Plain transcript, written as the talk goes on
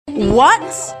What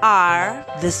are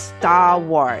the Star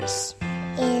Wars?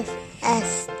 Is a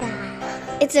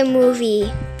star. It's a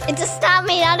movie. It's a star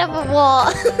made out of a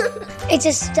wall. It's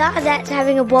a star that's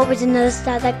having a war with another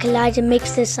star that collides and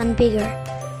makes the sun bigger.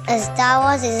 A Star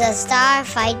Wars is a star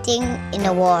fighting in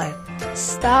a war.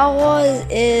 Star Wars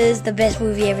is the best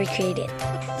movie ever created.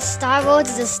 Star Wars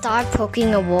is a star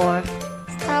poking a war.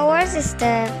 Star Wars is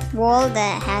the world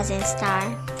that has a star.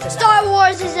 Star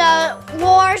Wars is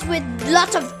wars with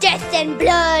lots of death and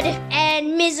blood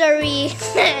and misery.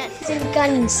 And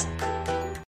guns.